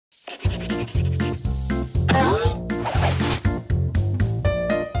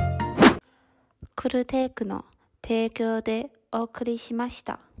Cultecの提供でお送りしまし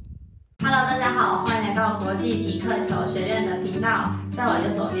た。Hello， 大家好，欢迎来到国际匹克球学院的频道。在我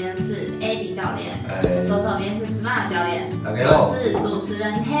右手边是 AD 教练，左手边是 Smart 教练，我是主持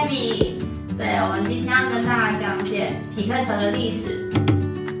人 Heavy。对，我们今天要跟大家讲解匹克球的历史。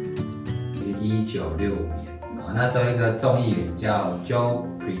1965年，那时候一个众议员叫 Joe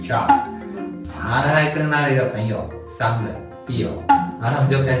Pritchard，然后他跟他的一个朋友商人 Bill， 然后他们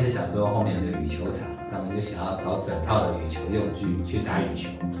就开始想说后面有个羽球场，他们就想要找整套的羽球用具去打羽球。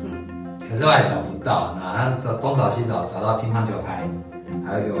可是后来找不到，那他们东找西找，找到乒乓球拍，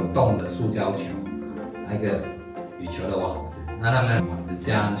还有洞的塑胶球，那个羽球的网子。那他们网子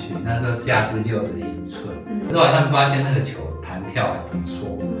架上去，那时候架是60英寸。后来他们发现那个球弹跳还不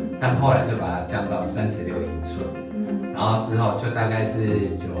错，他们后来就把它降到36英寸，然后之后就大概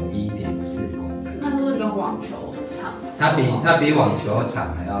是91.4公分。那是不是跟网球场？它比网球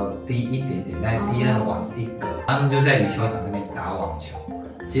场还要低一点点，但低那个网子一格。他们就在羽球场那边打网球。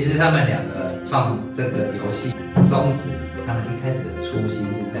其实他们两个创这个游戏宗旨，他们一开始的初心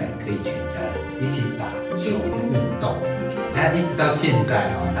是在可以全家人一起打球的运动。他一直到现在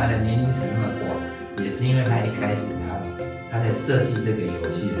他的年龄层那么广，也是因为他一开始他在设计这个游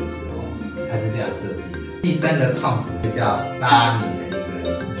戏的时候，他是这样设计的。第三个创始人叫巴尼的一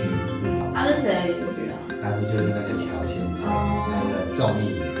个邻居，他是谁的邻居啊？他就是那个乔先生，那个众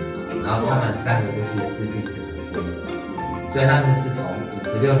议员，然后他们3个都去制定这个规则。所以他们是从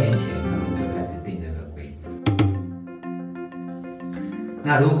56年前，他们就开始定这个规则。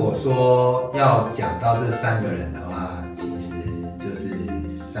那如果说要讲到这3个人的话，其实就是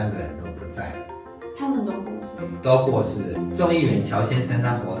3个人都不在了。他们都过世？都过世了。众议员乔先生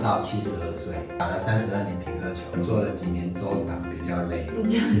他活到72岁，打了32年匹克球，做了几年州长，比较累。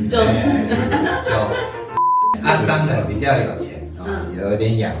商人比较有钱。有一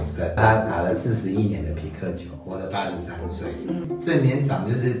点养生，他打了41年的匹克球，活了83岁。最年长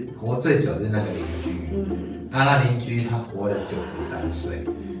就是活最久是那个邻居，那邻居他活了93岁，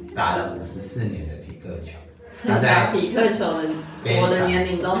打了54年的匹克球。他在匹克球的活的年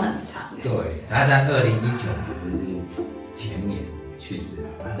龄都很长。对，他在2019年就是前年去世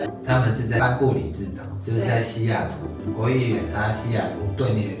了。他们是在班布里治岛，就是在西雅图国议员他西雅图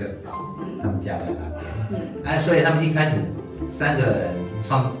对面一个岛，他们家在那边。所以他们一开始3个人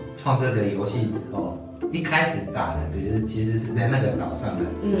创这个游戏之后，一开始打的就是其实是在那个岛上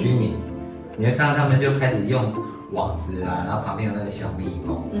的居民。你会看到他们就开始用网子然后旁边有那个小蜜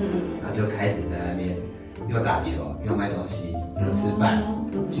蜂，然后就开始在那边又打球又卖东西又吃饭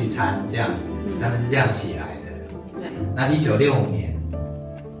聚餐这样子，他们是这样起来的。那1965年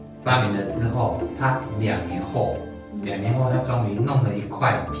发明了之后，他2年后他终于弄了一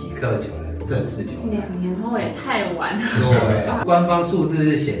块匹克球的正式球场。2年后也太晚了。对，官方数字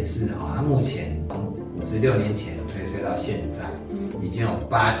是显示他目前从56年前推到现在，已经有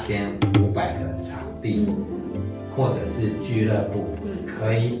8500个场地，或者是俱乐部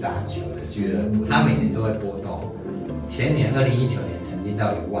可以打球的俱乐部，它每年都会波动。前年2019年曾经到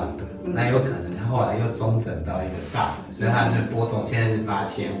1万个，那有可能它后来又中整到一个大的，所以它的波动现在是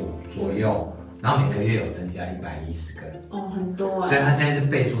8500左右。然后每个月有增加110个，很多所以它现在是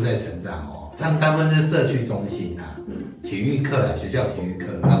倍数在成长他们大部分是社区中心体育课学校体育课，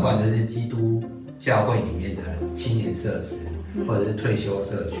要不然就是基督教会里面的青年设施，或者是退休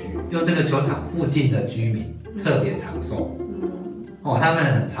社区。用这个球场附近的居民特别长寿，他们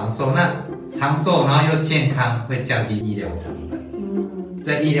很长寿，那长寿然后又健康，会降低医疗成本。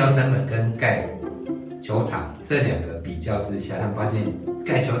在医疗成本跟盖球场这2个比较之下，他们发现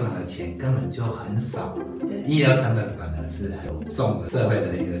盖球场的钱根本就很少，医疗成本反而是很重的社会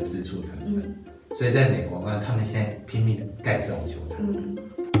的一个支出成本。所以在美国嘛，他们现在拼命盖这种球场。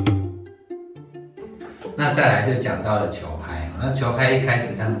那再来就讲到了球拍，那球拍一开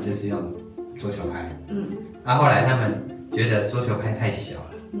始他们就是用桌球拍，后来他们觉得桌球拍太小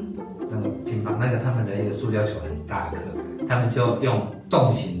了，那个乒乓他们的一个塑胶球很大颗，他们就用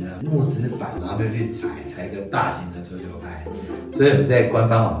重型的木质板，然后就去裁一个大型的桌球拍。所以我们在官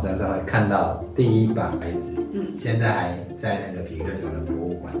方网站上会看到第1把拍子，现在还在那个匹克球的博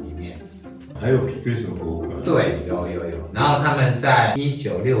物馆里面。还有匹克球博物馆？对，有。然后他们在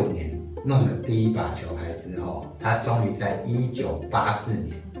1965年弄了第1把球拍之后，他终于在1984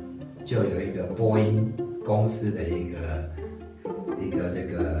年就有一个波音公司的一个这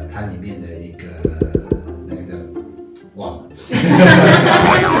个它里面的一个那个叫忘了，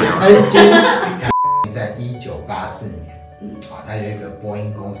在1984年，他有一个波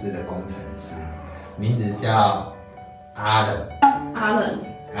音公司的工程师，名字叫阿伦，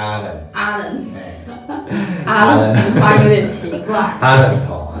阿冷，阿冷，阿冷发音有点奇怪。阿冷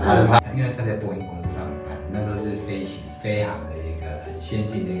头，因为他在波音公司上班，那都是飞航的一个很先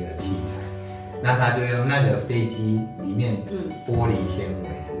进的一个器材。那他就用那个飞机里面玻璃纤维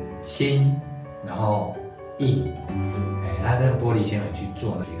轻，然后硬，他跟玻璃纤维去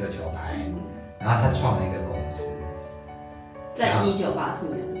做那匹克球拍，然后他创了一个公司，在1984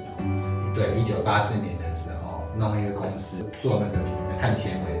年的时候，对，1984年的时候弄一个公司做那个碳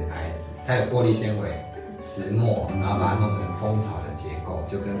纤维的拍子，它有玻璃纤维、石墨，然后把它弄成蜂巢的结构，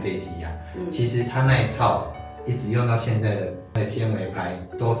就跟飞机一样。其实它那一套一直用到现在的纤维拍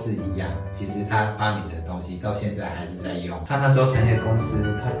都是一样。其实他发明的东西到现在还是在用。他那时候成立的公司，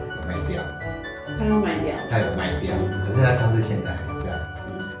他有卖掉。他有卖掉。他有卖掉，可是他公司现在还在。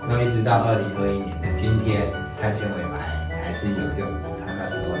然后一直到2021年的今天，碳纤维拍还是有用他那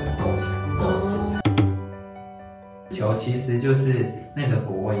时候的构思。球其实就是那个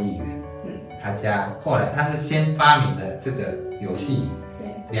国会议员，他家后来他是先发明了这个游戏，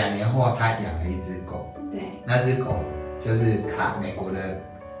对，2年后他养了一只狗，对，那只狗就是美国的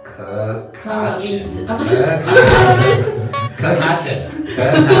可卡犬，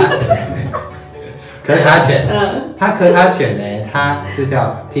它可卡犬呢，它就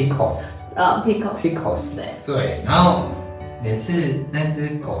叫 pickles， 对，然后每次那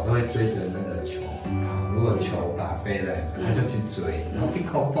只狗都会追着那个球跑，如果球打飞了，它就去追，然后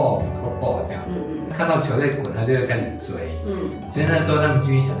pickleball 这样子，看到球在滚，它就会开始追，所以那时候他们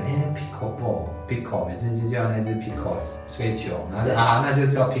军医想，pickle 每次就叫那只 pickles 追球，然后就那就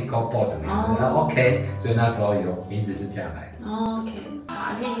叫 pickleball 怎么样？然后 OK， 所以那时候有名字是这样来的。OK，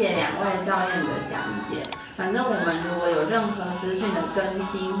 好，谢谢2位教练的讲解。反正我们如果有任何资讯的更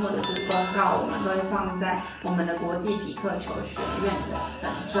新或者是公告，我们都会放在我们的国际匹克球学院的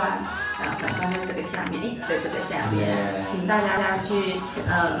粉专在这个下面，在这个下面，请大家去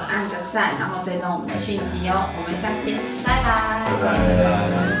按个赞，然后追踪我们的讯息哦。我们下次见，拜拜。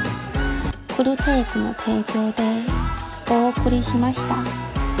Cultecの提供でお送りしました。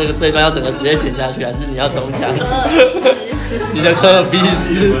这一段要整个直接剪下去，还是你要重讲？你的科比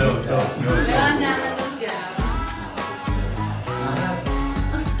斯。没有笑，没有笑。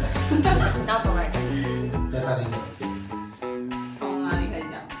你要从哪里开始？要到底怎么剪？从哪里开始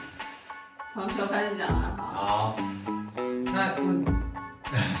讲？从球开始讲啊。好。那